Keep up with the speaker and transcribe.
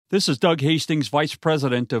This is Doug Hastings, Vice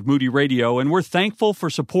President of Moody Radio, and we're thankful for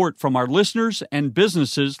support from our listeners and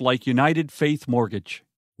businesses like United Faith Mortgage.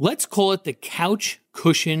 Let's call it the couch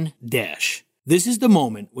cushion dash. This is the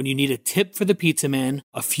moment when you need a tip for the pizza man,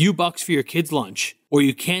 a few bucks for your kid's lunch, or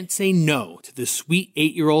you can't say no to the sweet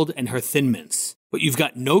 8-year-old and her Thin Mints. But you've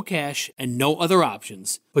got no cash and no other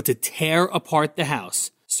options but to tear apart the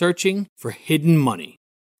house, searching for hidden money.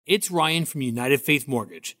 It's Ryan from United Faith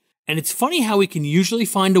Mortgage. And it's funny how we can usually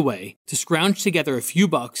find a way to scrounge together a few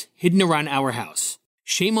bucks hidden around our house.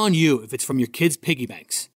 Shame on you if it's from your kids' piggy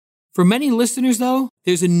banks. For many listeners, though,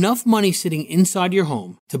 there's enough money sitting inside your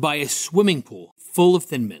home to buy a swimming pool full of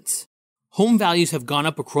Thin Mints. Home values have gone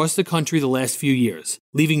up across the country the last few years,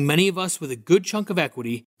 leaving many of us with a good chunk of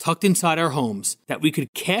equity tucked inside our homes that we could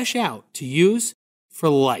cash out to use for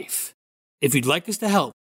life. If you'd like us to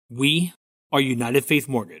help, we are United Faith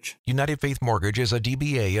Mortgage. United Faith Mortgage is a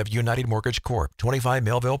DBA of United Mortgage Corp., 25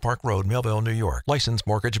 Melville Park Road, Melville, New York. Licensed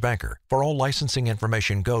mortgage banker. For all licensing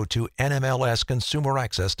information, go to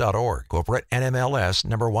nmlsconsumeraccess.org. Corporate NMLS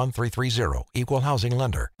number 1330. Equal housing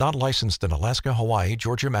lender. Not licensed in Alaska, Hawaii,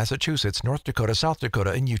 Georgia, Massachusetts, North Dakota, South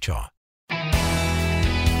Dakota, and Utah.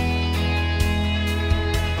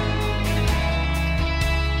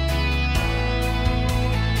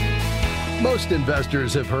 Most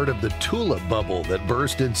investors have heard of the tulip bubble that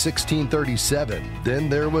burst in 1637. Then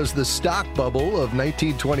there was the stock bubble of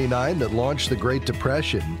 1929 that launched the Great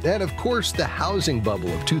Depression. And of course, the housing bubble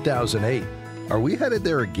of 2008. Are we headed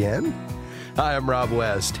there again? Hi, I'm Rob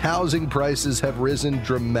West. Housing prices have risen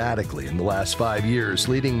dramatically in the last 5 years,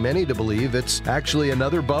 leading many to believe it's actually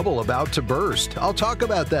another bubble about to burst. I'll talk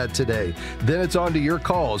about that today. Then it's on to your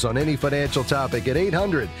calls on any financial topic at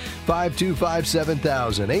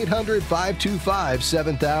 800-525-7000.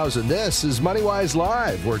 800-525-7000. This is MoneyWise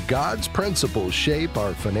Live, where God's principles shape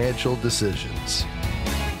our financial decisions.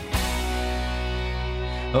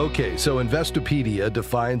 Okay, so Investopedia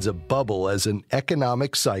defines a bubble as an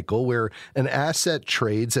economic cycle where an asset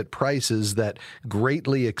trades at prices that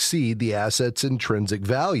greatly exceed the asset's intrinsic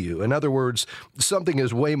value. In other words, something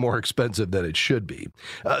is way more expensive than it should be.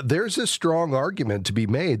 There's a strong argument to be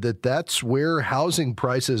made that that's where housing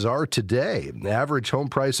prices are today. Average home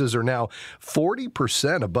prices are now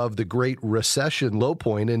 40% above the Great Recession low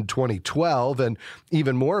point in 2012, and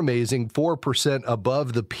even more amazing, 4%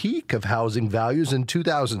 above the peak of housing values in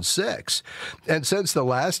 2006. And since the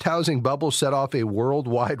last housing bubble set off a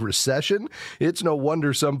worldwide recession, it's no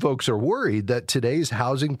wonder some folks are worried that today's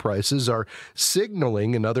housing prices are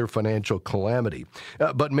signaling another financial calamity.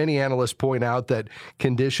 But many analysts point out that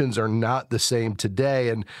conditions are not the same today,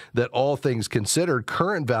 and that all things considered,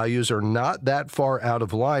 current values are not that far out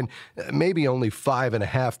of line, maybe only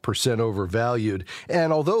 5.5% overvalued.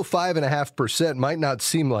 And although 5.5% might not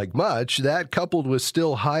seem like much, that coupled with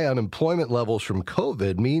still high unemployment levels from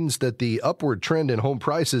COVID means that the upward trend in home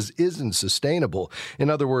prices isn't sustainable. In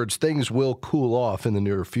other words, things will cool off in the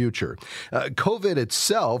near future. COVID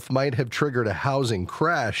itself might have triggered a housing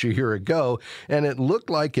crash a year ago, and it looked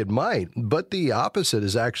like it might, but the opposite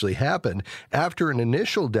has actually happened. After an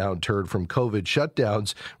initial downturn from COVID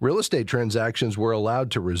shutdowns, real estate transactions were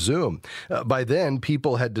allowed to resume. By then,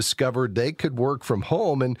 people had discovered they could work from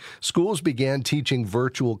home, and schools began teaching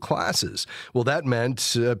virtual classes. Well, that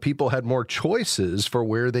meant people had more choices for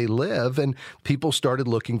where they live, and people started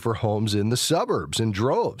looking for homes in the suburbs in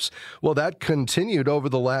droves. Well, that continued over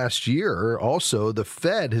the last year. Also, the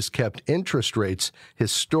Fed has kept interest rates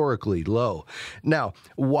historically low. Now,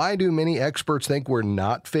 why do many experts think we're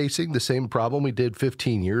not facing the same problem we did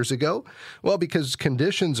 15 years ago? Well, because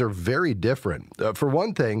conditions are very different. For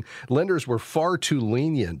one thing, lenders were far too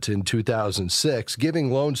lenient in 2006,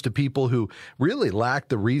 giving loans to people who really lacked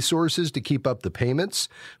the resources to keep up the payments.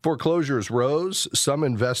 Foreclosures rose. Some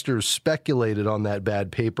investors speculated on that bad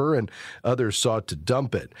paper, and others sought to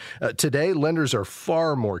dump it. Today, lenders are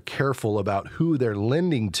far more careful about who they're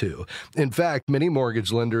lending to. In fact, many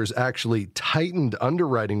mortgage lenders actually tightened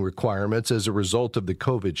underwriting requirements as a result of the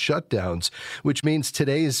COVID shutdowns, which means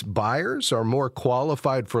today's buyers are more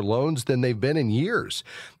qualified for loans than they've been in years.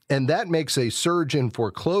 And that makes a surge in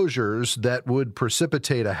foreclosures that would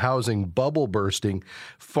precipitate a housing bubble bursting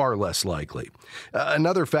far less likely.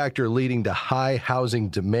 Another factor leading to high housing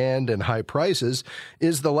demand and high prices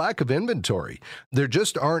is the lack of inventory. There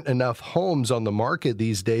just aren't enough homes on the market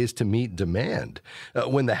these days to meet demand.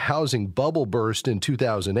 When the housing bubble burst in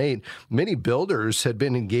 2008, many builders had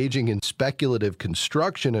been engaging in speculative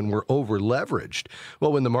construction and were over-leveraged.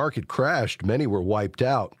 Well, when the market crashed, many were wiped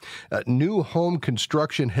out. New home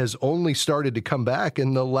construction has only started to come back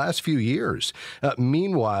in the last few years.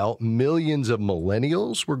 Meanwhile, millions of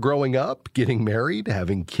millennials were growing up, getting married,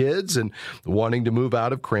 having kids, and wanting to move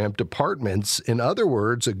out of cramped apartments. In other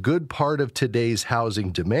words, a good part of today's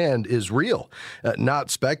housing demand is real, not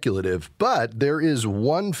speculative. But there is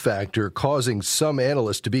one factor causing some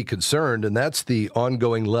analysts to be concerned, and that's the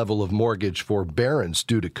ongoing level of mortgage forbearance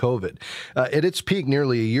due to COVID. At its peak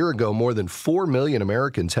nearly a year ago, more than 4 million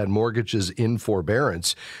Americans had mortgages in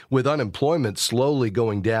forbearance. With unemployment slowly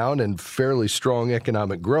going down and fairly strong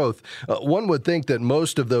economic growth, one would think that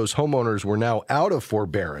most of those homeowners were now out of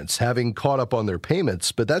forbearance, having caught up on their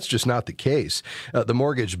payments, but that's just not the case. The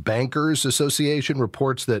Mortgage Bankers Association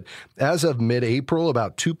reports that as of mid-April,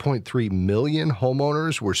 about 2.3 million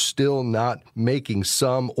homeowners were still not making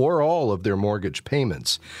some or all of their mortgage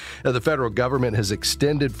payments. The federal government has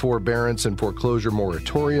extended forbearance and foreclosure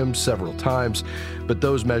moratoriums several times, but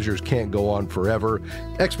those measures can't go on forever.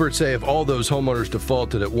 Experts say if all those homeowners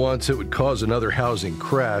defaulted at once, it would cause another housing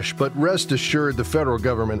crash, but rest assured the federal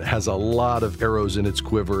government has a lot of arrows in its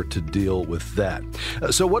quiver to deal with that.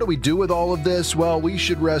 So what do we do with all of this? Well, we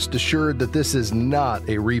should rest assured that this is not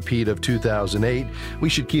a repeat of 2008. We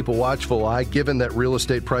should keep a watchful eye, given that real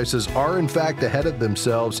estate prices are in fact ahead of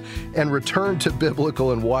themselves, and return to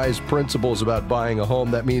biblical and wise principles about buying a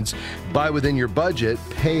home. That means buy within your budget,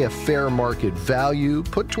 pay a fair market value,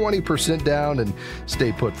 put 20% down, and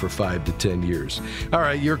stay put for 5 to 10 years. All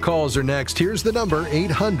right, your calls are next. Here's the number,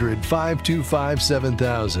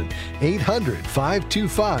 800-525-7000.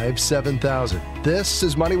 800-525-7000. This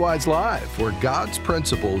is MoneyWise Live, where God's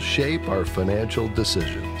principles shape our financial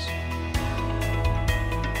decisions.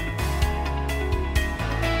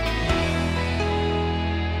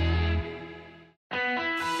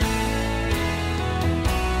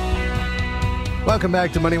 Welcome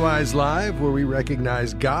back to MoneyWise Live, where we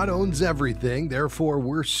recognize God owns everything. Therefore,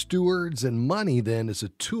 we're stewards, and money then is a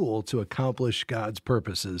tool to accomplish God's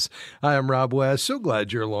purposes. Hi, I'm Rob West. So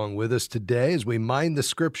glad you're along with us today as we mine the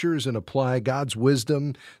scriptures and apply God's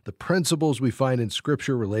wisdom, the principles we find in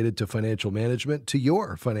scripture related to financial management, to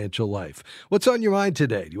your financial life. What's on your mind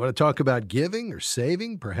today? Do you want to talk about giving or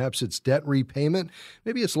saving? Perhaps it's debt repayment.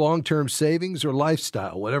 Maybe it's long-term savings or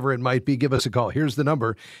lifestyle. Whatever it might be, give us a call. Here's the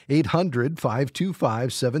number, 800-525-7000.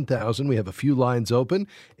 We have a few lines open,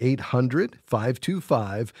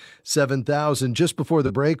 800-525-7000. Just before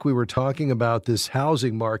the break, we were talking about this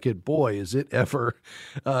housing market. Boy, is it ever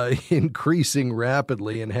increasing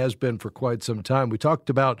rapidly, and has been for quite some time. We talked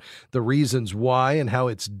about the reasons why and how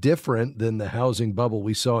it's different than the housing bubble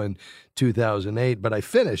we saw in 2008. But I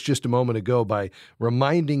finished just a moment ago by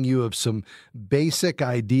reminding you of some basic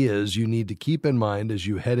ideas you need to keep in mind as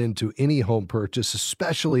you head into any home purchase,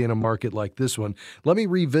 especially in a market like this one. Let me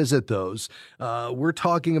revisit those. We're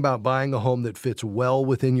talking about buying a home that fits well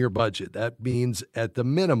within your budget. That means at the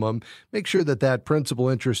minimum, make sure that principal,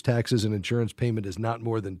 interest, taxes, and insurance payment is not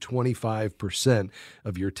more than 25%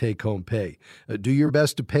 of your take-home pay. Do your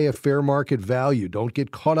best to pay a fair market value. Don't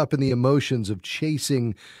get caught up in the emotions of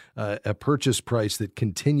chasing a purchase price that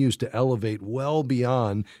continues to elevate well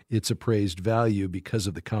beyond its appraised value because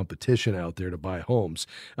of the competition out there to buy homes.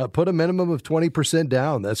 Put a minimum of 20%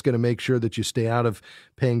 down. That's going to make sure that you stay out of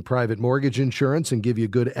paying private mortgage insurance and give you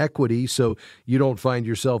good equity so you don't find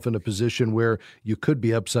yourself in a position where you could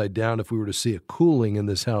be upside down if we were to see a cooling in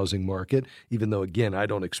this housing market, even though, again, I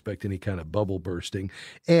don't expect any kind of bubble bursting.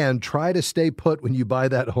 And try to stay put when you buy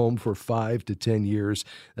that home for 5 to 10 years.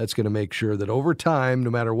 That's going to make sure that over time,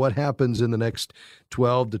 no matter what happens in the next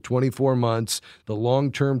 12 to 24 months, the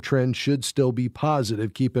long-term trend should still be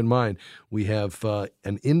positive. Keep in mind, we have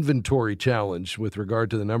an inventory challenge with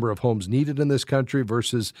regard to the number of homes needed in this country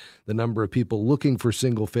versus the number of people looking for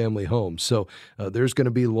single-family homes. So there's going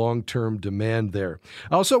to be long-term demand there.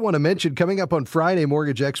 I also want to mention, coming up on Friday,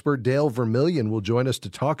 mortgage expert Dale Vermillion will join us to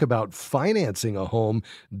talk about financing a home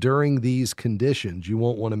during these conditions. You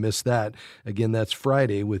won't want to miss that. Again, that's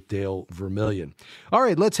Friday with Dale Vermillion. All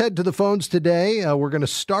right, let's head to the phones today. We're going to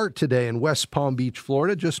start today in West Palm Beach,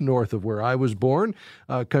 Florida, just north of where I was born.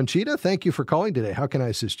 Conchita, thank you for calling today. How can I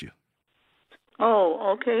assist you?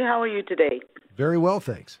 Oh, okay. How are you today? Very well,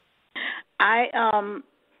 thanks. I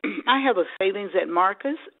have a savings at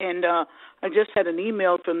Marcus, and I just had an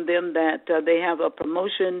email from them that they have a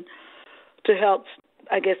promotion to help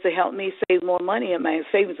me save more money in my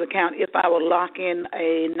savings account if I will lock in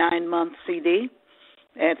a 9-month CD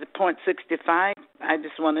at 0.65. I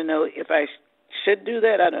just want to know if I should do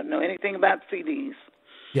that. I don't know anything about CDs.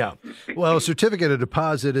 Yeah. Well, a certificate of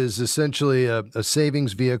deposit is essentially a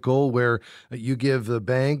savings vehicle where you give the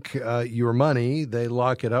bank your money. They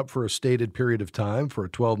lock it up for a stated period of time for a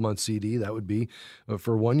 12-month CD. That would be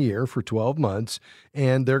for 1 year, for 12 months.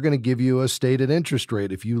 And they're going to give you a stated interest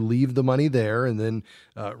rate if you leave the money there and then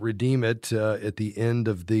redeem it at the end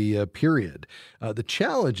of the period. The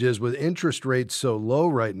challenge is with interest rates so low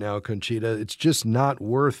right now, Conchita, it's just not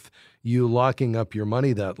worth you locking up your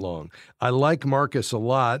money that long. I like Marcus a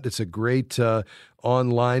lot. It's a great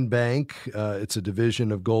online bank. It's a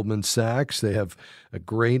division of Goldman Sachs. They have a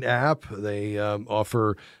great app. They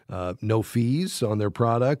offer no fees on their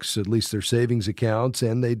products, at least their savings accounts,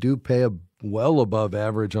 and they do pay well above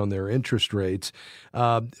average on their interest rates.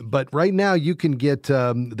 But right now you can get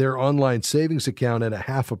their online savings account at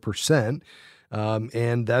 0.5%.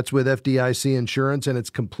 And that's with FDIC insurance, and it's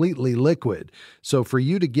completely liquid. So for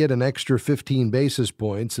you to get an extra 15 basis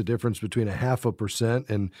points, the difference between 0.5%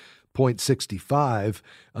 and 0.65,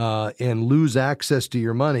 and lose access to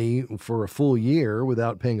your money for a full year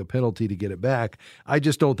without paying a penalty to get it back, I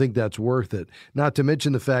just don't think that's worth it. Not to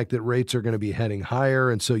mention the fact that rates are going to be heading higher,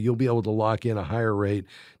 and so you'll be able to lock in a higher rate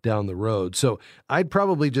down the road. So I'd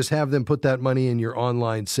probably just have them put that money in your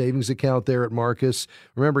online savings account there at Marcus.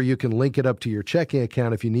 Remember, you can link it up to your checking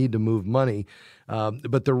account if you need to move money.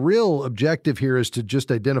 But the real objective here is to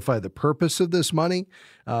just identify the purpose of this money.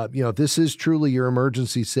 If this is truly your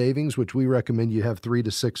emergency savings, which we recommend you have 3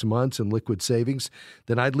 to 6 months in liquid savings,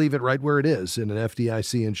 then I'd leave it right where it is in an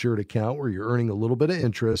FDIC insured account where you're earning a little bit of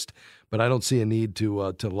interest, but I don't see a need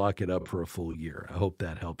to lock it up for a full year. I hope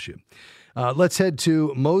that helps you. Let's head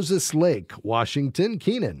to Moses Lake, Washington.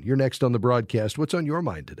 Keenan, you're next on the broadcast. What's on your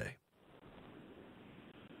mind today?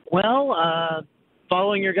 Well,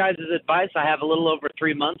 following your guys' advice, I have a little over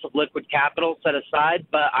 3 months of liquid capital set aside,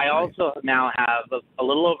 but I also now have a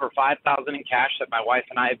little over $5,000 in cash that my wife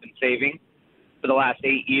and I have been saving for the last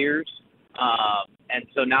 8 years. And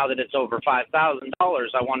so now that it's over $5,000,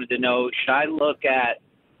 I wanted to know, should I look at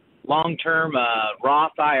long-term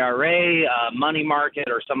Roth IRA, money market,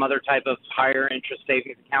 or some other type of higher interest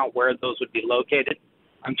savings account where those would be located?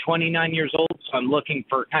 I'm 29 years old, so I'm looking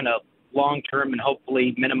for kind of long-term and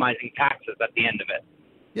hopefully minimizing taxes at the end of it.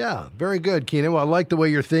 Yeah, very good, Keenan. Well, I like the way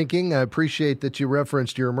you're thinking. I appreciate that you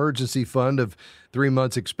referenced your emergency fund of 3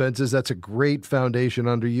 months' expenses. That's a great foundation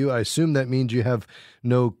under you. I assume that means you have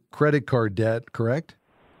no credit card debt, correct?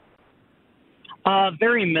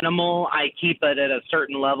 Very minimal. I keep it at a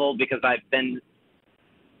certain level because I'm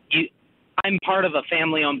part of a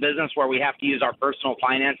family-owned business where we have to use our personal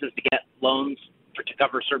finances to get loans to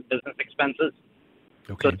cover certain business expenses.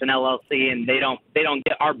 Okay. So it's an LLC, and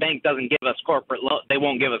our bank doesn't give us they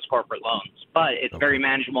won't give us corporate loans, but it's very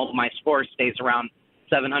manageable. My score stays around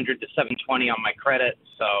 700 to 720 on my credit,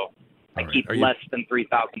 so I keep less than $3,000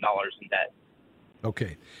 in debt.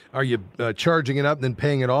 Okay. Are you charging it up and then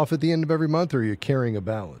paying it off at the end of every month, or are you carrying a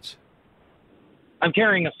balance? I'm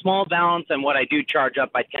carrying a small balance, and what I do charge up,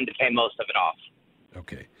 I tend to pay most of it off.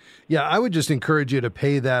 Okay. Yeah, I would just encourage you to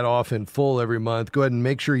pay that off in full every month. Go ahead and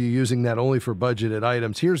make sure you're using that only for budgeted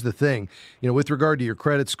items. Here's the thing, with regard to your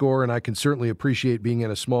credit score, and I can certainly appreciate being in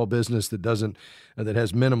a small business that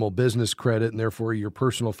has minimal business credit, and therefore your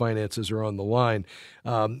personal finances are on the line.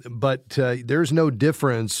 But there's no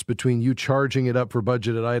difference between you charging it up for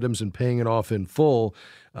budgeted items and paying it off in full.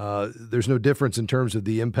 There's no difference in terms of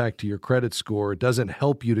the impact to your credit score. It doesn't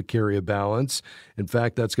help you to carry a balance. In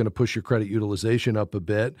fact, that's going to push your credit utilization up a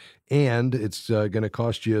bit, and it's going to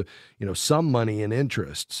cost you, some money in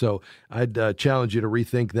interest. So I'd challenge you to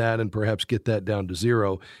rethink that and perhaps get that down to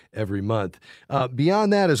zero every month.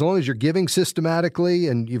 Beyond that, as long as you're giving systematically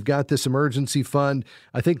and you've got this emergency fund,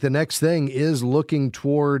 I think the next thing is looking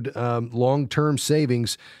toward long-term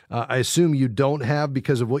savings. I assume you don't have,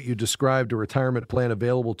 because of what you described, a retirement plan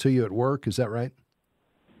available to you at work. Is that right?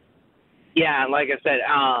 Yeah, like I said,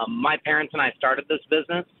 my parents and I started this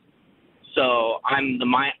business, so I'm the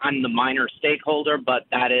minor stakeholder, but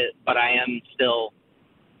I am still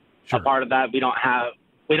a part of that. We don't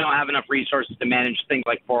have enough resources to manage things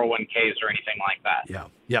like 401ks or anything like that.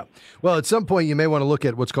 Yeah. Well, at some point you may want to look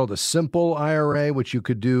at what's called a simple IRA, which you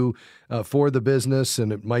could do for the business,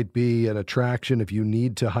 and it might be an attraction if you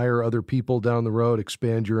need to hire other people down the road,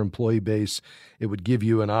 expand your employee base, it would give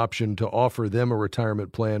you an option to offer them a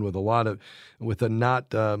retirement plan with a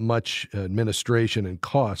not much administration and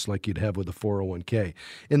cost like you'd have with a 401k.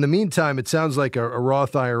 In the meantime, it sounds like a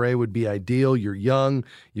Roth IRA would be ideal. You're young,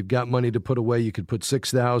 you've got money to put away. You could put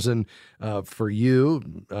 $6,000 for you,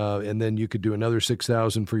 and then you could do another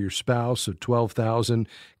 $6,000 for your spouse, so $12,000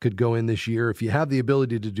 could go in this year. If you have the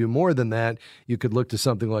ability to do more than that, you could look to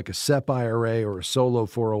something like a SEP IRA or a solo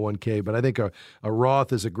 401k, but I think a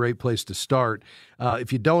Roth is a great place to start.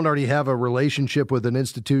 If you don't already have a relationship with an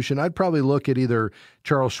institution, I'd probably look at either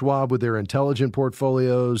Charles Schwab with their intelligent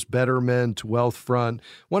portfolios, Betterment, Wealthfront,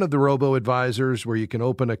 one of the robo-advisors where you can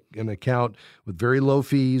open an account with very low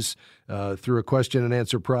fees. Through a question and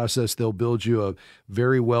answer process, they'll build you a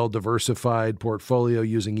very well diversified portfolio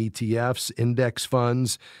using ETFs, index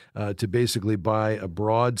funds, to basically buy a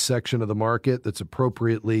broad section of the market that's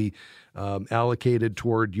appropriately allocated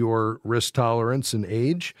toward your risk tolerance and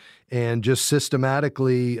age, and just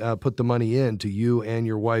systematically put the money into you and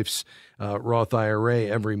your wife's Roth IRA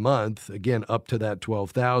every month, again, up to that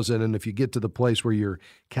 $12,000. And if you get to the place where you're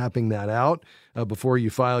capping that out before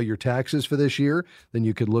you file your taxes for this year, then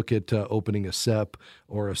you could look at opening a SEP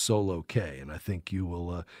or a solo K. And I think you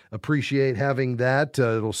will appreciate having that.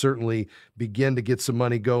 It'll certainly begin to get some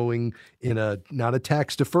money going in not a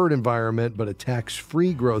tax-deferred environment, but a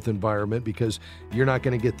tax-free growth environment, because you're not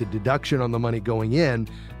going to get the deduction on the money going in,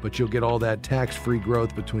 but you'll get all that tax-free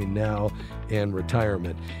growth between now and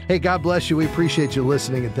retirement. Hey, God bless you. We appreciate you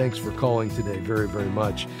listening, and thanks for calling today very, very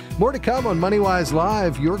much. More to come on MoneyWise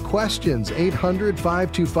Live. Your questions,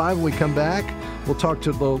 800-525. When we come back, we'll talk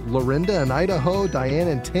to Lorinda in Idaho, Diane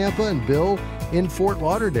in Tampa, and Bill in Fort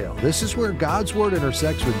Lauderdale. This is where God's Word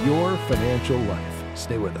intersects with your financial life.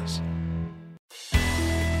 Stay with us.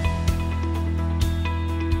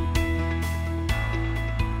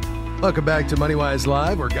 Welcome back to MoneyWise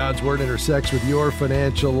Live, where God's Word intersects with your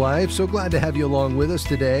financial life. So glad to have you along with us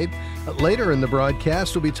today. Later in the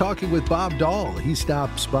broadcast, we'll be talking with Bob Dahl. He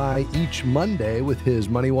stops by each Monday with his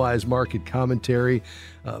MoneyWise market commentary.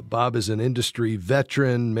 Bob is an industry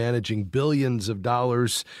veteran managing billions of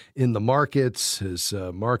dollars in the markets. His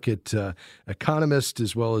market economist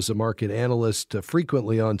as well as a market analyst,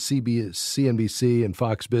 frequently on CNBC and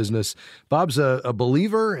Fox Business. Bob's a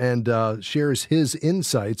believer and shares his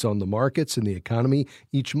insights on the markets and the economy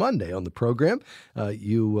each Monday on the program.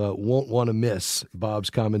 You won't want to miss Bob's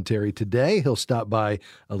commentary today. He'll stop by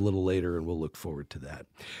a little later, and we'll look forward to that.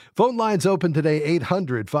 Phone lines open today,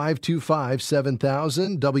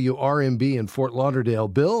 800-525-7000, WRMB in Fort Lauderdale.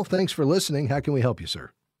 Bill, thanks for listening. How can we help you,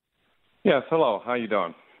 sir? Yes, hello. How you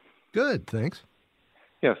doing? Good, thanks.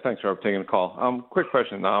 Yes, thanks for taking the call. Quick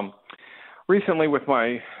question. Recently with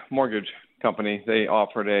my mortgage company, they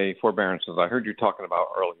offered a forbearance, as I heard you talking about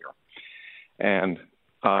earlier. And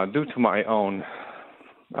due to my own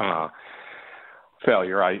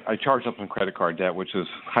failure, I charged up some credit card debt, which is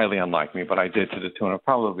highly unlike me, but I did to the tune of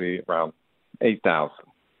probably around $8,000.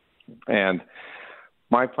 And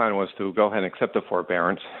my plan was to go ahead and accept the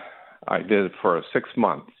forbearance. I did it for 6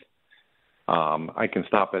 months. I can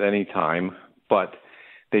stop at any time, but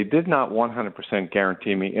they did not 100%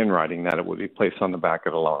 guarantee me in writing that it would be placed on the back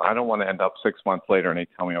of the loan. I don't want to end up 6 months later and they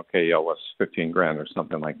tell me, okay, you owe us $15,000 or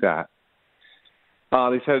something like that.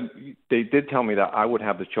 They did tell me that I would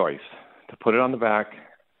have the choice to put it on the back,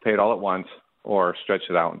 pay it all at once, or stretch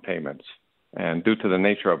it out in payments. And due to the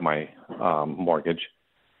nature of my mortgage,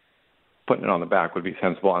 putting it on the back would be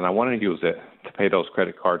sensible. And I want to use it to pay those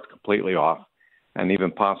credit cards completely off and even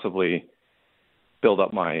possibly build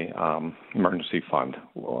up my emergency fund.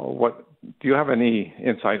 What do you have any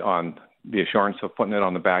insight on the assurance of putting it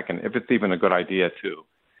on the back, and if it's even a good idea to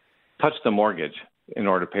touch the mortgage in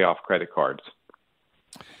order to pay off credit cards?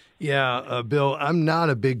 Yeah, Bill, I'm not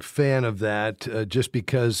a big fan of that just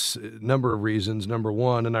because a number of reasons. Number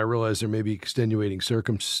one, and I realize there may be extenuating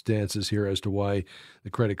circumstances here as to why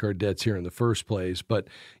the credit card debt's here in the first place. But,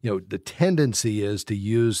 the tendency is to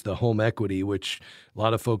use the home equity, which a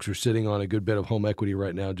lot of folks are sitting on a good bit of home equity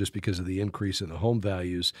right now just because of the increase in the home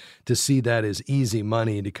values, to see that as easy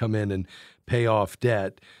money to come in and pay off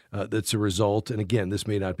debt that's a result, and again, this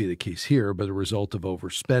may not be the case here, but a result of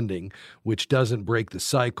overspending, which doesn't break the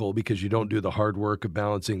cycle because you don't do the hard work of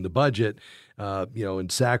balancing the budget,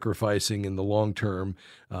 and sacrificing in the long term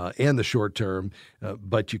and the short term,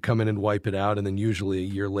 but you come in and wipe it out, and then usually a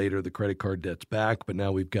year later the credit card debt's back, but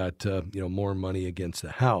now we've got more money against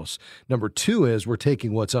the house. Number two is we're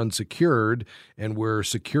taking what's unsecured and we're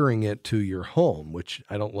securing it to your home, which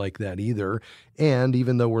I don't like that either. And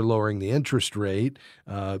even though we're lowering the interest rate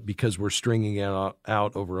because we're stringing it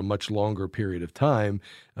out over a much longer period of time,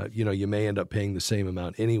 you may end up paying the same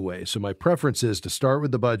amount anyway. So my preference is to start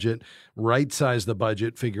with the budget, right-size the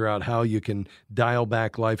budget, figure out how you can dial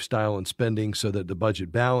back lifestyle and spending so that the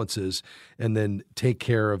budget balances, and then take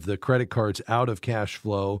care of the credit cards out of cash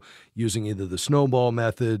flow using either the snowball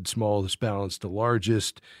method, smallest balance to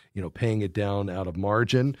largest, paying it down out of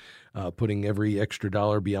margin, putting every extra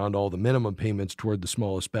dollar beyond all the minimum payments toward the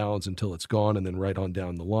smallest balance until it's gone, and then right on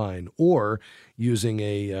down the line, or using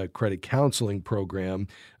a credit counseling program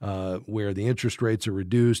where the interest rates are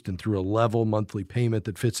reduced, and through a level monthly payment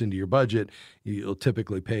that fits into your budget, you'll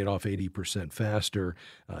typically pay it off 80% faster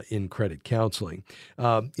in credit counseling.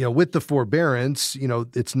 With the forbearance,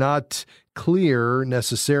 it's not clear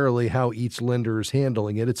necessarily how each lender is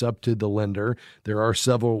handling it. It's up to the lender. There are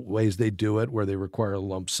several ways they do it where they require a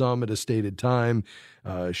lump sum at a stated time,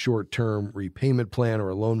 a short-term repayment plan, or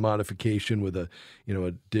a loan modification with a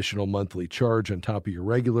additional monthly charge on top of your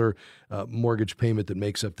regular mortgage payment that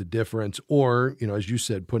makes up the difference, or as you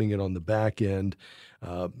said, putting it on the back end.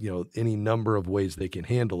 Any number of ways they can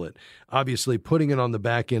handle it. Obviously, putting it on the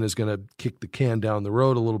back end is going to kick the can down the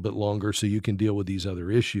road a little bit longer so you can deal with these other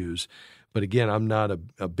issues. But again, I'm not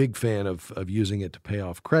a big fan of using it to pay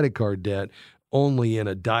off credit card debt, only in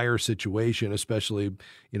a dire situation, especially,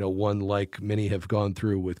 one like many have gone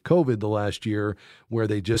through with COVID the last year, where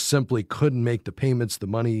they just simply couldn't make the payments. The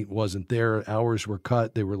money wasn't there. Hours were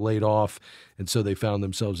cut. They were laid off. And so they found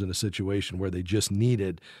themselves in a situation where they just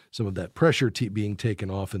needed some of that pressure being taken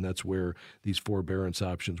off. And that's where these forbearance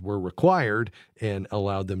options were required and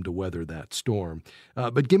allowed them to weather that storm.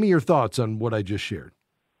 But give me your thoughts on what I just shared.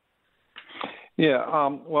 Yeah.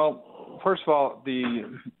 Well, first of all, the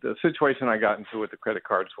situation I got into with the credit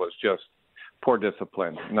cards was just poor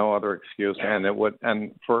discipline, no other excuse.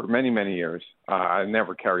 And for many, many years, I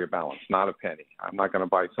never carry a balance, not a penny. I'm not going to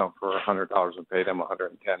buy some for $100 and pay them $110.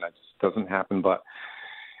 That just doesn't happen. But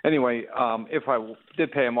anyway, if I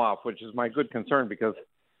did pay them off, which is my good concern, because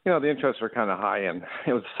the interests are kind of high, and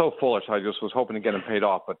it was so foolish. I just was hoping to get them paid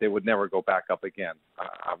off, but they would never go back up again.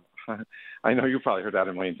 I know you probably heard that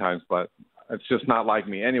a million times, but it's just not like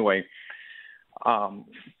me. Anyway,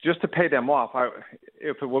 just to pay them off,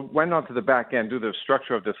 if it went onto the back end, due to the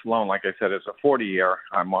structure of this loan, like I said, it's a 40-year.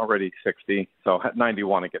 I'm already 60, so at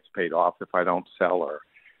 91 it gets paid off if I don't sell or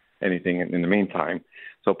anything in the meantime.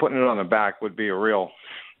 So putting it on the back would be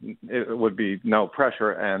it would be no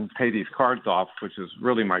pressure and pay these cards off, which is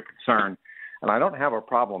really my concern. And I don't have a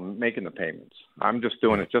problem making the payments. I'm just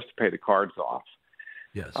doing it just to pay the cards off.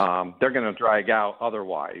 Yes. They're going to drag out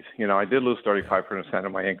otherwise. I did lose 35%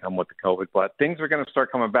 of my income with the COVID, but things are going to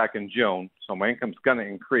start coming back in June, so my income's going to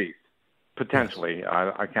increase, potentially.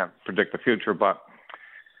 Yes. I can't predict the future, but...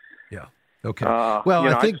 Yeah. Okay. Well,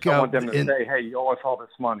 I think... I just don't want them to say, hey, you owe us all this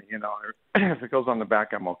money. If it goes on the back,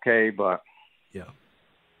 I'm okay, but... Yeah.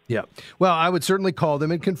 Yeah. Well, I would certainly call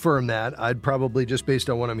them and confirm that. I'd probably, just based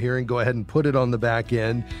on what I'm hearing, go ahead and put it on the back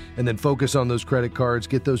end and then focus on those credit cards,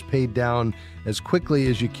 get those paid down as quickly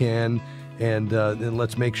as you can. And then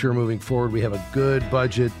let's make sure moving forward we have a good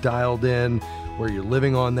budget dialed in where you're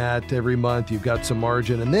living on that every month. You've got some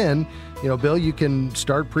margin. And then, Bill, you can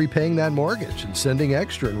start prepaying that mortgage and sending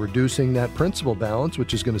extra and reducing that principal balance,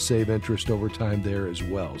 which is going to save interest over time there as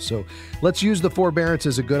well. So let's use the forbearance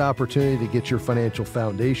as a good opportunity to get your financial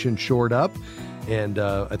foundation shored up. And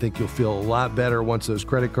I think you'll feel a lot better once those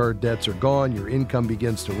credit card debts are gone, your income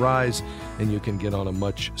begins to rise, and you can get on a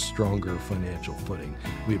much stronger financial footing.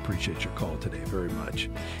 We appreciate your call today very much.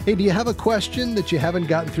 Hey, do you have a question that you haven't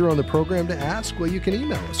gotten through on the program to ask? Well, you can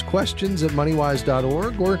email us,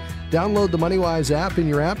 questions@moneywise.org, or download the MoneyWise app in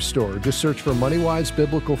your app store. Just search for MoneyWise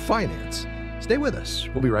Biblical Finance. Stay with us.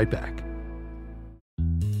 We'll be right back.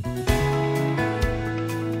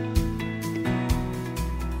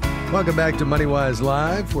 Welcome back to MoneyWise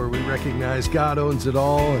Live, where we recognize God owns it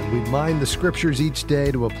all, and we mine the scriptures each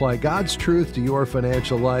day to apply God's truth to your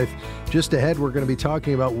financial life. Just ahead, we're going to be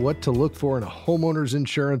talking about what to look for in a homeowner's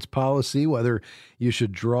insurance policy, whether you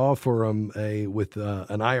should draw for with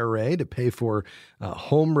an IRA to pay for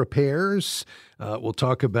home repairs. We'll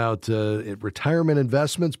talk about retirement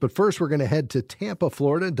investments, but first we're going to head to Tampa,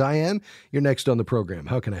 Florida. Diane, you're next on the program.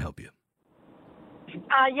 How can I help you?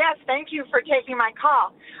 Yes, thank you for taking my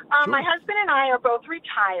call. Sure. My husband and I are both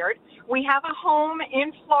retired. We have a home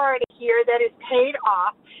in Florida here that is paid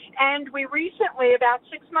off, and we recently, about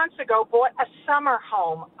 6 months ago, bought a summer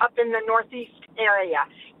home up in the Northeast area.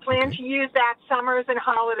 Plan to use that summers and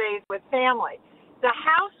holidays with family. The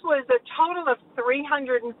house was a total of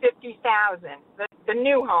 $350,000. The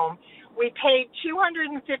new home. We paid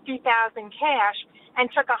 $250,000 cash and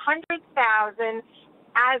took $100,000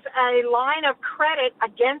 as a line of credit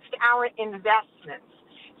against our investments.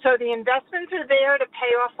 So the investments are there to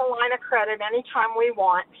pay off the line of credit anytime we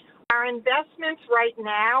want. Our investments right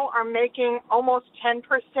now are making almost 10%,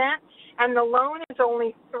 and the loan is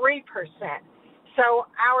only 3%. So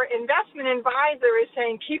our investment advisor is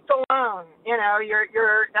saying, keep the loan. You know,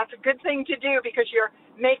 that's a good thing to do because you're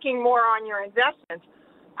making more on your investments.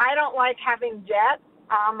 I don't like having debt.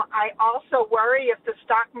 I also worry if the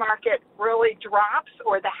stock market really drops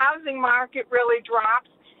or the housing market really drops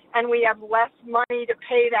and we have less money to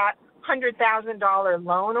pay that $100,000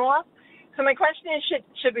 loan off. So my question is,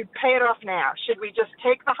 should we pay it off now? Should we just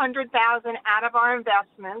take the $100,000 out of our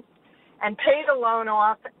investments and pay the loan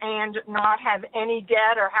off and not have any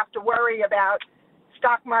debt or have to worry about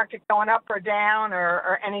stock market going up or down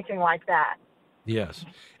or anything like that? Yes.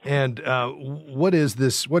 And what is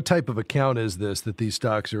this? What type of account is this that these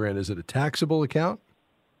stocks are in? Is it a taxable account?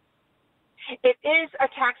 It is a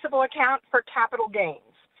taxable account for capital gains.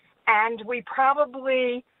 And we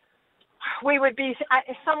would be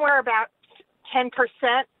somewhere about 10%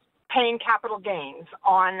 paying capital gains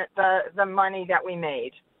on the money that we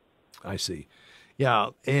made. I see. Yeah.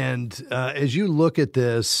 And as you look at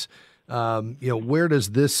this, where do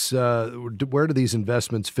these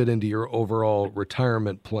investments fit into your overall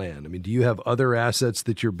retirement plan? I mean, do you have other assets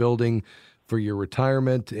that you're building for your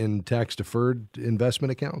retirement in tax-deferred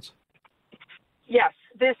investment accounts? Yes.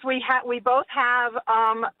 We both have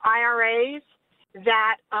IRAs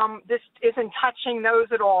that this isn't touching those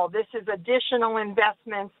at all. This is additional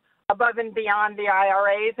investments above and beyond the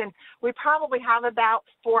IRAs, and we probably have about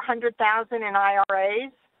 $400,000 in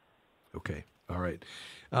IRAs. Okay. All right.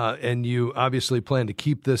 And you obviously plan to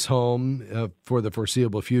keep this home for the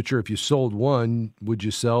foreseeable future. If you sold one, would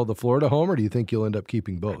you sell the Florida home, or do you think you'll end up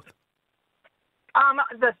keeping both?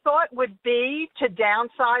 The thought would be to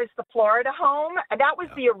downsize the Florida home. That was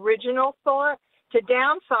the original thought, to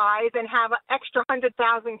downsize and have an extra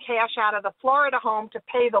 $100,000 cash out of the Florida home to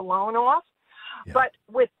pay the loan off. Yeah. But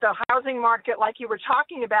with the housing market, like you were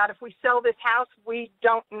talking about, if we sell this house, we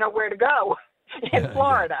don't know where to go in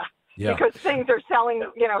Florida. Yeah. Because things are selling,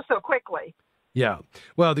 so quickly. Yeah.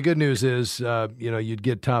 Well, the good news is, you'd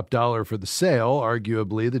get top dollar for the sale,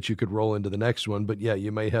 arguably, that you could roll into the next one. But yeah,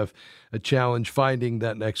 you may have a challenge finding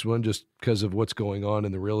that next one just because of what's going on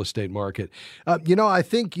in the real estate market. I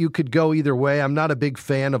think you could go either way. I'm not a big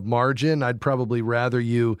fan of margin. I'd probably rather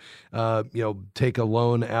you, take a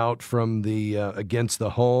loan out from the against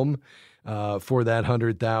the home. For that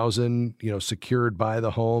 $100,000, secured by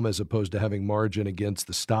the home, as opposed to having margin against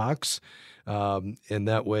the stocks. And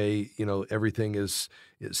that way, everything is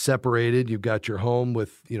separated. You've got your home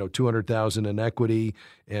with, $200,000 in equity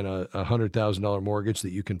and a $100,000 mortgage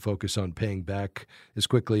that you can focus on paying back as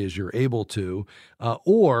quickly as you're able to.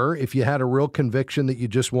 Or if you had a real conviction that you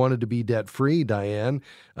just wanted to be debt-free, Diane,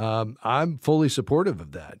 I'm fully supportive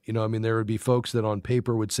of that. There would be folks that on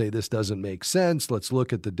paper would say this doesn't make sense. Let's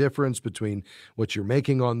look at the difference between what you're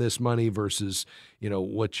making on this money versus,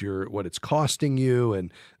 what it's costing you.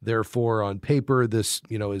 And therefore, on paper, this,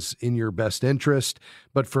 is in your best interest.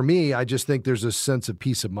 But for me, I just think there's a sense of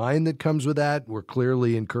peace of mind that comes with that. We're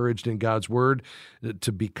clearly encouraged in God's word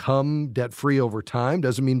to become debt-free over time.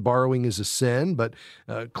 Doesn't mean borrowing is a sin, but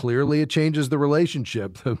clearly it changes the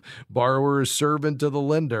relationship. The borrower is servant to the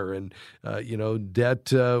lender. And,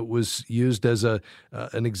 debt was used as an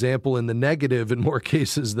example in the negative in more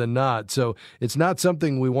cases than not. So it's not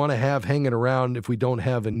something we want to have hanging around if we don't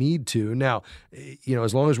have a need to. Now,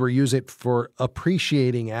 as long as we're using it for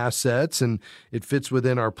appreciating assets and it fits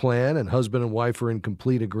within our plan and husband and wife are in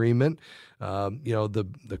complete agreement,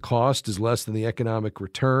 the cost is less than the economic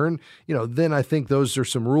return, then I think those are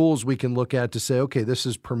some rules we can look at to say, okay, this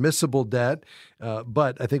is permissible debt,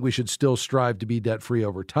 but I think we should still strive to be debt-free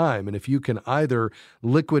over time. And if you can either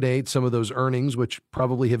liquidate some of those earnings, which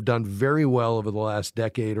probably have done very well over the last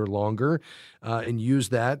decade or longer, and use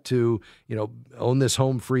that to, own this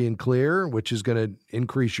home free and clear, which is going to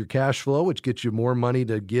increase your cash flow, which gets you more money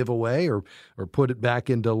to give away or put it back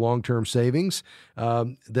into long-term savings,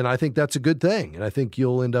 then I think that's a good thing. And I think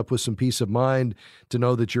you'll end up with some peace of mind to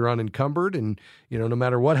know that you're unencumbered. And, no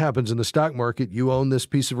matter what happens in the stock market, you own this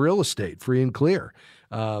piece of real estate free and clear.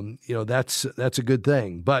 That's a good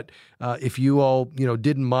thing. But if you all,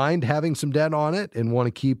 didn't mind having some debt on it and want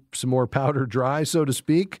to keep some more powder dry, so to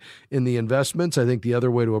speak, in the investments, I think the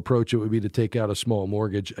other way to approach it would be to take out a small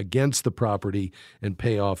mortgage against the property and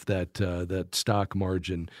pay off that stock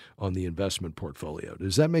margin on the investment portfolio.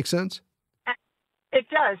 Does that make sense? It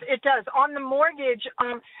does. It does. On the mortgage,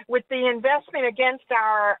 with the investment against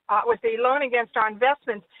with the loan against our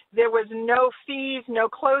investments, there was no fees, no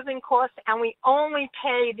closing costs, and we only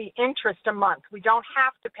pay the interest a month. We don't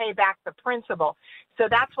have to pay back the principal. So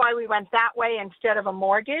that's why we went that way instead of a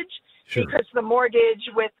mortgage, Sure. because the mortgage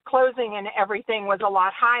with closing and everything was a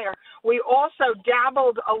lot higher. We also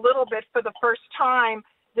dabbled a little bit for the first time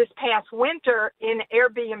this past winter in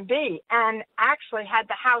Airbnb and actually had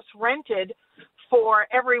the house rented for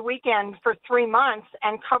every weekend for 3 months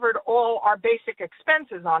and covered all our basic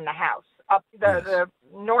expenses on the house, the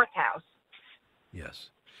north house. Yes.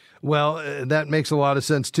 Well, that makes a lot of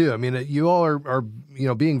sense too. I mean, you all are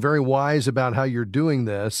being very wise about how you're doing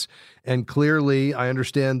this, and clearly, I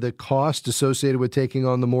understand the cost associated with taking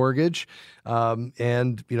on the mortgage,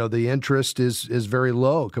 and the interest is very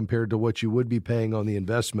low compared to what you would be paying on the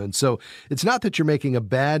investment. So it's not that you're making a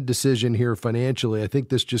bad decision here financially. I think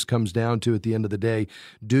this just comes down to, at the end of the day,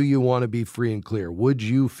 do you want to be free and clear? Would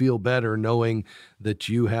you feel better knowing that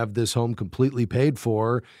you have this home completely paid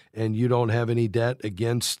for and you don't have any debt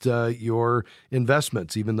against your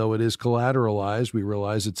investments, even though it is collateralized? We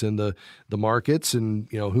realize it's in the markets, and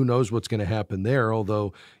who knows what's going to happen there,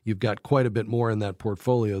 although you've got quite a bit more in that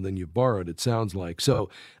portfolio than you've borrowed, it sounds like. So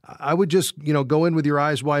I would just go in with your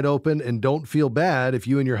eyes wide open, and don't feel bad if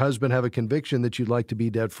you and your husband have a conviction that you'd like to be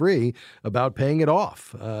debt free about paying it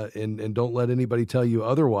off, and don't let anybody tell you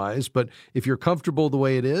otherwise. But if you're comfortable the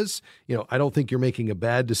way it is, I don't think you're making a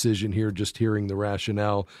bad decision here, just hearing the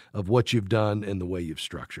rationale of what you've done and the way you've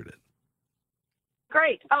structured it.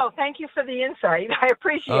 Great. Oh, thank you for the insight. I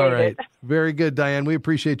appreciate All right. it. Very good, Diane. We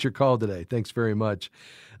appreciate your call today. Thanks very much.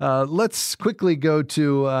 Let's quickly go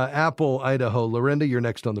to Apple, Idaho. Lorinda, you're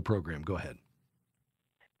next on the program. Go ahead.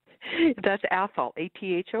 That's Athol,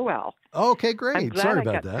 Athol. Okay, great. I'm glad Sorry I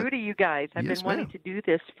about got that. through to you guys. I've Yes, been wanting ma'am. to do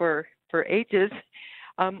this for ages.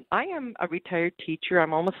 I am a retired teacher.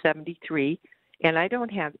 I'm almost 73, and I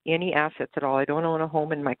don't have any assets at all. I don't own a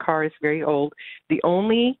home, and my car is very old. The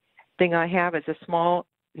only thing I have is a small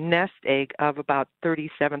nest egg of about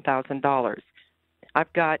 $37,000.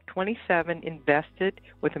 I've got 27 invested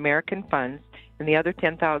with American funds, and the other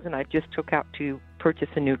 10,000 I just took out to purchase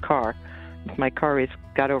a new car. My car has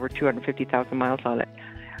got over 250,000 miles on it.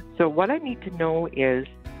 So what I need to know is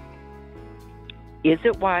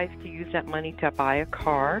it wise to use that money to buy a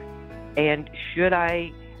car? And should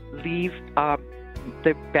I leave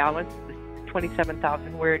the balance, the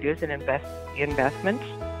 $27,000, where it is and invest investments?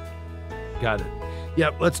 Got it. Yeah,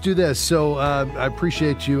 let's do this. So I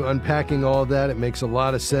appreciate you unpacking all of that. It makes a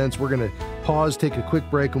lot of sense. We're going to pause, take a quick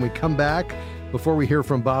break. When we come back, before we hear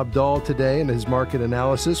from Bob Dahl today and his market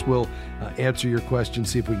analysis, we'll answer your question,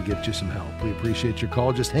 see if we can get you some help. We appreciate your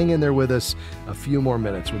call. Just hang in there with us a few more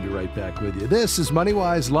minutes. We'll be right back with you. This is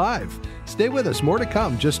MoneyWise Live. Stay with us. More to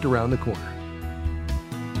come just around the corner.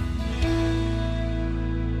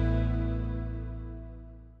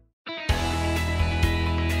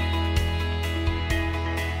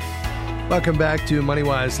 Welcome back to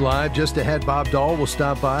MoneyWise Live. Just ahead, Bob Dahl will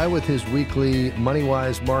stop by with his weekly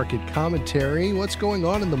MoneyWise market commentary. What's going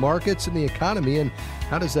on in the markets and the economy, and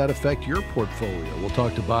how does that affect your portfolio? We'll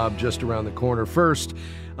talk to Bob just around the corner. First,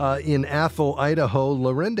 in Athol, Idaho,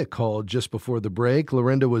 Lorinda called just before the break.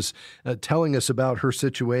 Lorinda was telling us about her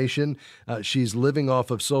situation. She's living off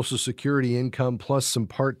of Social Security income plus some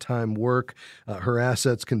part-time work. Her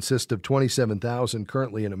assets consist of $27,000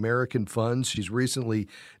 currently in American funds. She's recently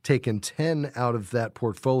taken 10 out of that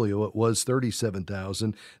portfolio. It was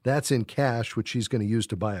 $37,000. That's in cash, which she's going to use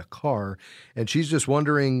to buy a car. And she's just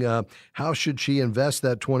wondering how should she invest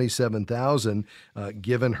that $27,000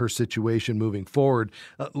 given her situation moving forward.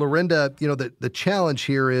 Lorinda, the challenge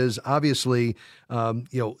here is obviously,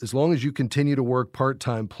 as long as you continue to work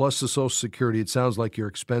part-time plus the Social Security, it sounds like your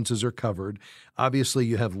expenses are covered. Obviously,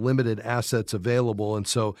 you have limited assets available. And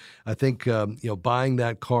so I think, buying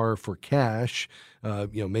that car for cash,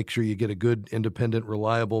 make sure you get a good, independent,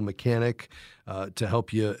 reliable mechanic to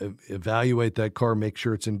help you evaluate that car, make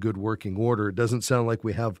sure it's in good working order. It doesn't sound like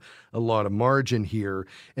we have a lot of margin here.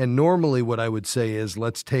 And normally what I would say is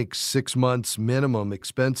let's take 6 months minimum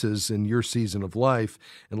expenses in your season of life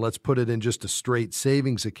and let's put it in just a straight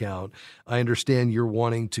savings account. I understand you're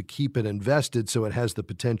wanting to keep it invested so it has the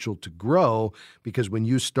potential to grow, because when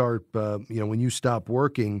you start, when you stop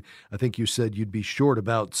working, I think you said you'd be short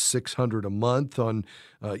about $600 a month on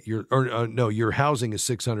your housing is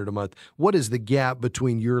 $600 a month. What is the gap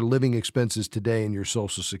between your living expenses today and your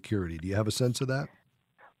Social Security? Do you have a sense of that?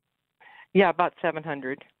 Yeah, about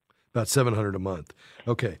 $700. About $700 a month.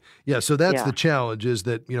 Okay. Yeah. So that's the challenge is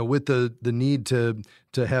that, with the need to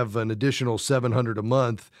have an additional $700 a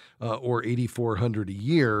month or $8,400 a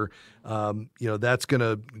year, that's going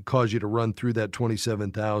to cause you to run through that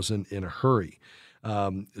 $27,000 in a hurry.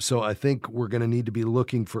 So I think we're going to need to be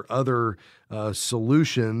looking for other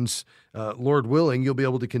solutions. Lord willing, you'll be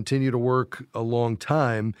able to continue to work a long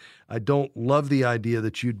time. I don't love the idea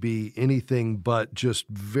that you'd be anything but just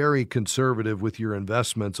very conservative with your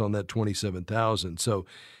investments on that $27,000. So,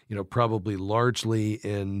 probably largely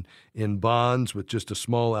in bonds with just a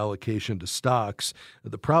small allocation to stocks.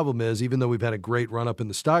 The problem is, even though we've had a great run up in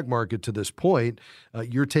the stock market to this point,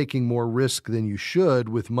 you're taking more risk than you should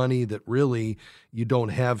with money that really you don't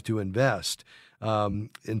have to invest. And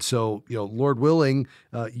so, Lord willing,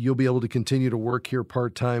 you'll be able to continue to work here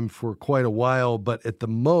part-time for quite a while, but at the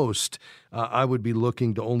most, I would be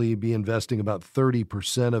looking to only be investing about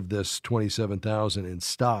 30% of this $27,000 in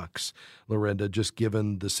stocks, Lorinda, just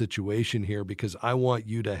given the situation here, because I want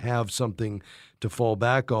you to have something to fall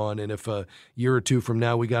back on. And if a year or two from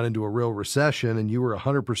now we got into a real recession and you were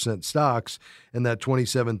 100% stocks and that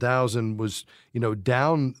 $27,000 was,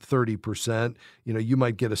 down 30%, you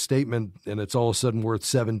might get a statement and it's all of a sudden worth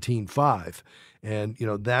 $17,500. And,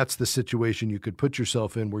 that's the situation you could put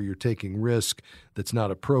yourself in where you're taking risk that's not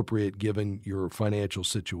appropriate given your financial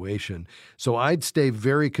situation. So I'd stay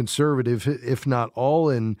very conservative, if not all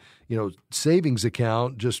in, savings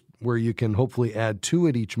account, just where you can hopefully add to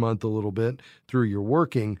it each month a little bit through your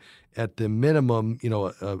working. At the minimum,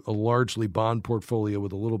 a largely bond portfolio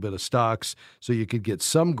with a little bit of stocks so you could get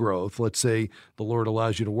some growth. Let's say the Lord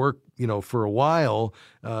allows you to work, for a while,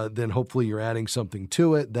 then hopefully you're adding something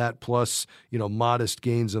to it. That plus, modest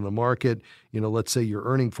gains in the market. Let's say you're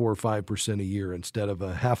earning 4 or 5% a year instead of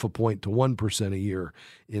a 0.5 point to 1% a year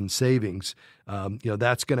in savings.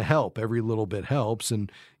 That's going to help. Every little bit helps. And,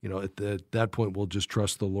 at that point, we'll just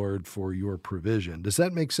trust the Lord for your provision. Does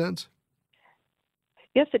that make sense?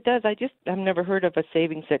 Yes, it does. I've never heard of a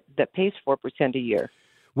savings that pays 4% a year.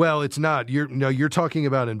 Well, it's not. You're talking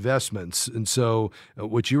about investments. And so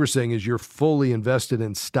what you were saying is you're fully invested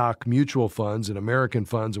in stock mutual funds and American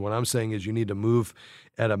funds. And what I'm saying is you need to move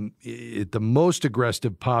at the most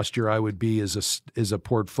aggressive posture I would be is a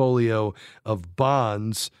portfolio of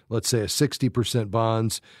bonds, let's say a 60%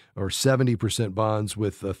 bonds or 70% bonds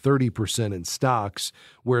with 30% in stocks,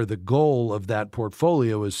 where the goal of that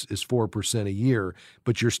portfolio is 4% a year,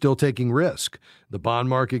 but you're still taking risk. The bond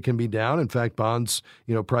market can be down. In fact, bonds,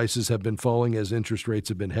 prices have been falling as interest rates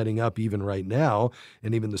have been heading up even right now.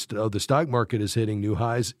 And even the stock market is hitting new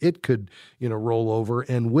highs. It could, roll over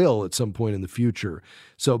and will at some point in the future.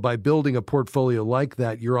 So by building a portfolio like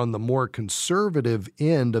that, you're on the more conservative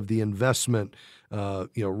end of the investment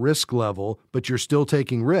risk level, but you're still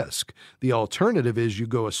taking risk. The alternative is you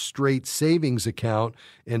go a straight savings account,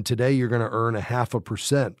 and today you're going to earn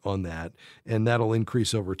 0.5% on that, and that'll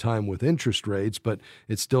increase over time with interest rates, but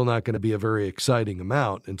it's still not going to be a very exciting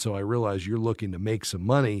amount. And so I realize you're looking to make some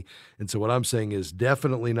money. And so what I'm saying is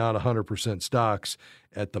definitely not 100% stocks.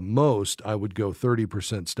 At the most, I would go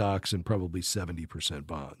 30% stocks and probably 70%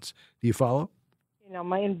 bonds. Do you follow?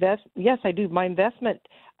 Yes, I do. My investment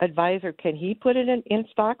advisor, can he put it in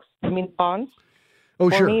stocks? Bonds? Oh,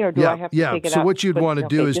 sure. Me, or do I have to take it so out? What you'd want to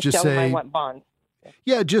do is just tell him say, I want bonds.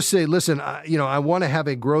 Yeah, just say, listen, I want to have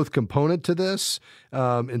a growth component to this.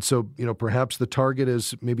 And so, perhaps the target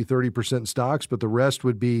is maybe 30% stocks, but the rest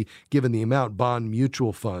would be, given the amount, bond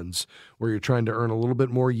mutual funds, where you're trying to earn a little bit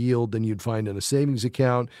more yield than you'd find in a savings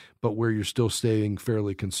account, but where you're still staying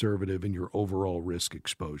fairly conservative in your overall risk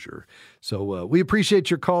exposure. So we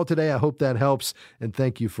appreciate your call today. I hope that helps. And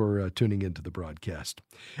thank you for tuning into the broadcast.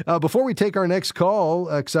 Before we take our next call,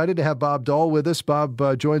 excited to have Bob Dahl with us.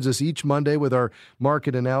 Bob joins us each Monday with our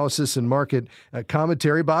market analysis and market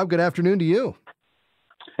commentary. Bob, good afternoon to you.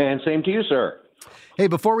 And same to you, sir. Hey,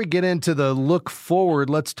 before we get into the look forward,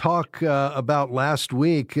 let's talk about last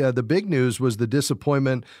week. The big news was the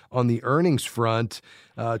disappointment on the earnings front,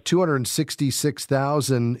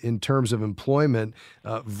 266,000 in terms of employment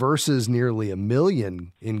versus nearly 1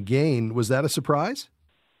 million in gain. Was that a surprise?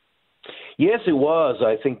 Yes, it was.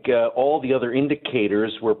 I think all the other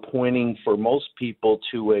indicators were pointing for most people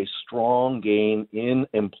to a strong gain in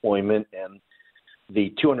employment, and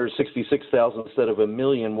the 266,000 instead of 1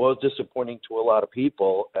 million was disappointing to a lot of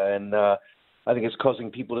people. And I think it's causing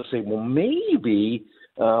people to say, well, maybe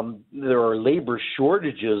there are labor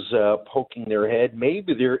shortages poking their head.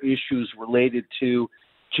 Maybe there are issues related to,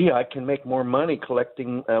 I can make more money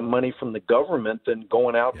collecting money from the government than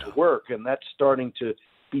going out to work. And that's starting to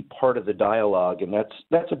be part of the dialogue. And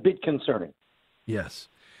that's a bit concerning. Yes.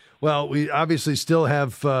 Well, we obviously still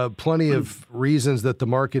have plenty of reasons that the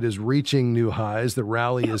market is reaching new highs. The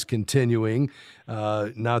rally is continuing,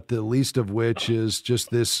 not the least of which is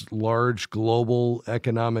just this large global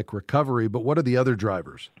economic recovery. But what are the other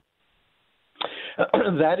drivers?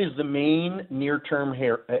 That is the main near-term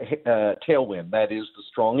tailwind. That is the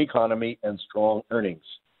strong economy and strong earnings.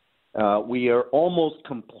 We are almost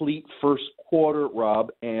complete first quarter,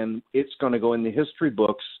 Rob, and it's going to go in the history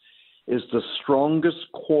books is the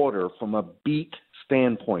strongest quarter from a beat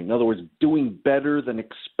standpoint. In other words, doing better than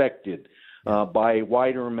expected by a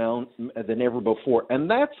wider amount than ever before. And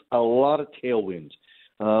that's a lot of tailwinds.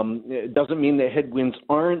 It doesn't mean the headwinds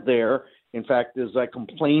aren't there. In fact, as I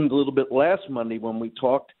complained a little bit last Monday when we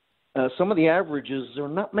talked, some of the averages are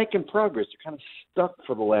not making progress. They're kind of stuck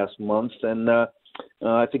for the last month. And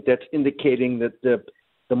I think that's indicating that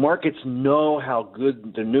the markets know how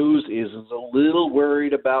good the news is. Is a little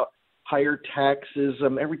worried about higher taxes.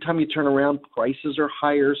 Every time you turn around, prices are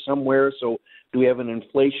higher somewhere. So do we have an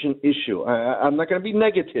inflation issue? I'm not going to be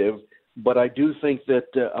negative, but I do think that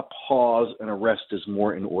a pause and a rest is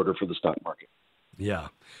more in order for the stock market. Yeah.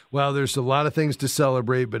 Well, there's a lot of things to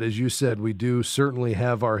celebrate, but as you said, we do certainly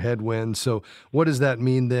have our headwinds. So what does that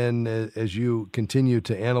mean then as you continue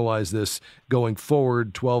to analyze this going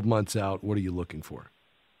forward 12 months out? What are you looking for?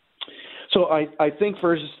 So I think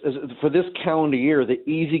for this calendar year, the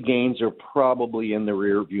easy gains are probably in the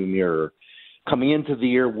rearview mirror. Coming into the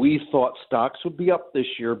year, we thought stocks would be up this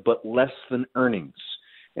year, but less than earnings.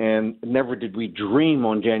 And never did we dream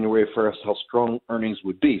on January 1st how strong earnings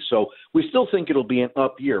would be. So we still think it'll be an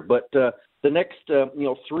up year. But the next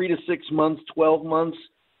 3 to 6 months, 12 months,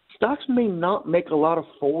 stocks may not make a lot of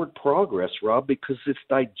forward progress, Rob, because it's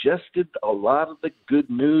digested a lot of the good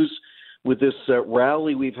news with this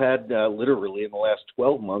rally we've had literally in the last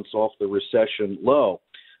 12 months off the recession low.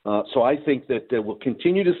 So I think that we'll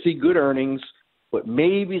continue to see good earnings, but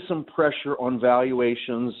maybe some pressure on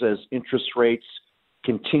valuations as interest rates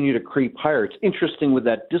continue to creep higher. It's interesting with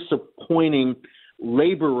that disappointing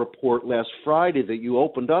labor report last Friday that you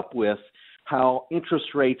opened up with, how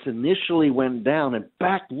interest rates initially went down and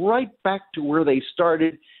right back to where they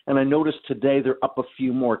started. And I noticed today they're up a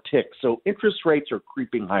few more ticks. So interest rates are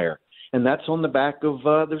creeping higher. And that's on the back of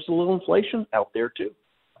there's a little inflation out there, too.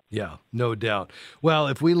 Yeah, no doubt. Well,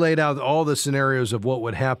 if we laid out all the scenarios of what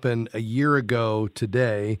would happen a year ago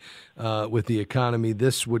today with the economy,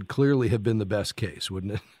 this would clearly have been the best case,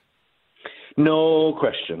 wouldn't it? No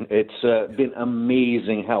question. It's been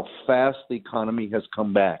amazing how fast the economy has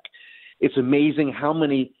come back. It's amazing how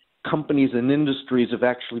many companies and industries have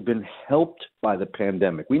actually been helped by the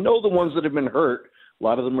pandemic. We know the ones that have been hurt. A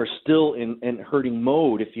lot of them are still in hurting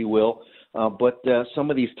mode, if you will. But some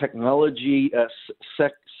of these technology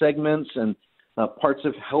segments and parts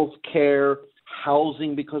of healthcare,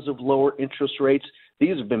 housing because of lower interest rates,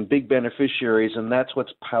 these have been big beneficiaries, and that's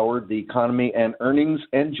what's powered the economy and earnings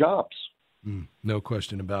and jobs. No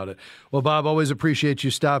question about it. Well, Bob, always appreciate you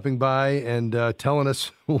stopping by and telling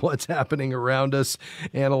us what's happening around us,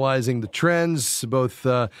 analyzing the trends, both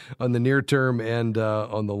on the near term and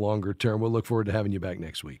on the longer term. We'll look forward to having you back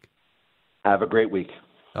next week. Have a great week.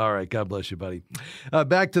 All right. God bless you, buddy.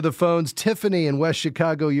 Back to the phones. Tiffany in West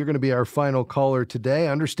Chicago, you're going to be our final caller today.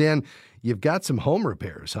 I understand you've got some home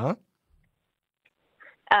repairs, huh?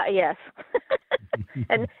 Yes.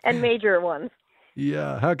 and major ones.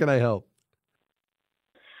 Yeah. How can I help?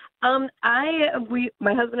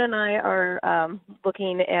 My husband and I are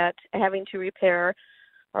looking at having to repair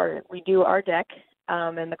or redo our deck,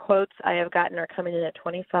 and the quotes I have gotten are coming in at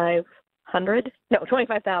 $25,000,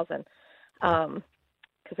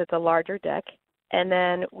 because it's a larger deck. And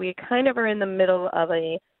then we kind of are in the middle of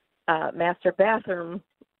a master bathroom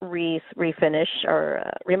refinish or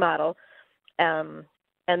remodel, and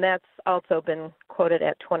that's also been quoted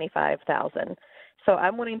at $25,000. So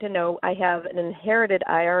I'm wanting to know, I have an inherited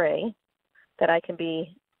IRA that I can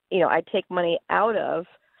be, I'd take money out of,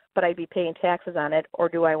 but I'd be paying taxes on it, or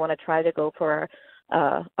do I want to try to go for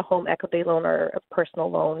a home equity loan or a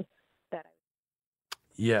personal loan?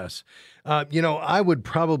 Yes. I would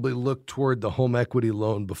probably look toward the home equity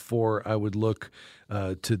loan before I would look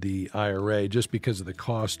to the IRA, just because of the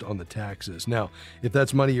cost on the taxes. Now, if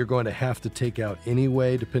that's money you're going to have to take out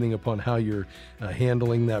anyway, depending upon how you're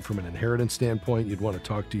handling that from an inheritance standpoint, you'd want to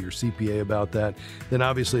talk to your CPA about that. Then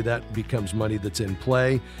obviously that becomes money that's in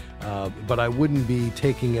play. But I wouldn't be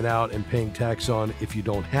taking it out and paying tax on if you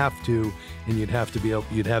don't have to, and you'd have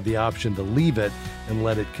the option to leave it and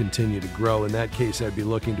let it continue to grow. In that case, I'd be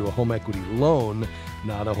looking to a home equity loan,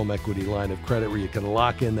 not a home equity line of credit where you can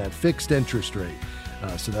lock in that fixed interest rate.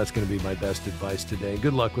 So that's going to be my best advice today.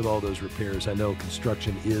 Good luck with all those repairs. I know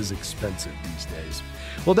construction is expensive these days.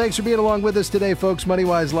 Well, thanks for being along with us today, folks.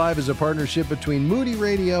 MoneyWise Live is a partnership between Moody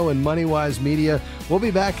Radio and MoneyWise Media. We'll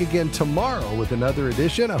be back again tomorrow with another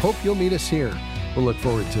edition. I hope you'll meet us here. We'll look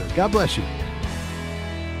forward to it. God bless you.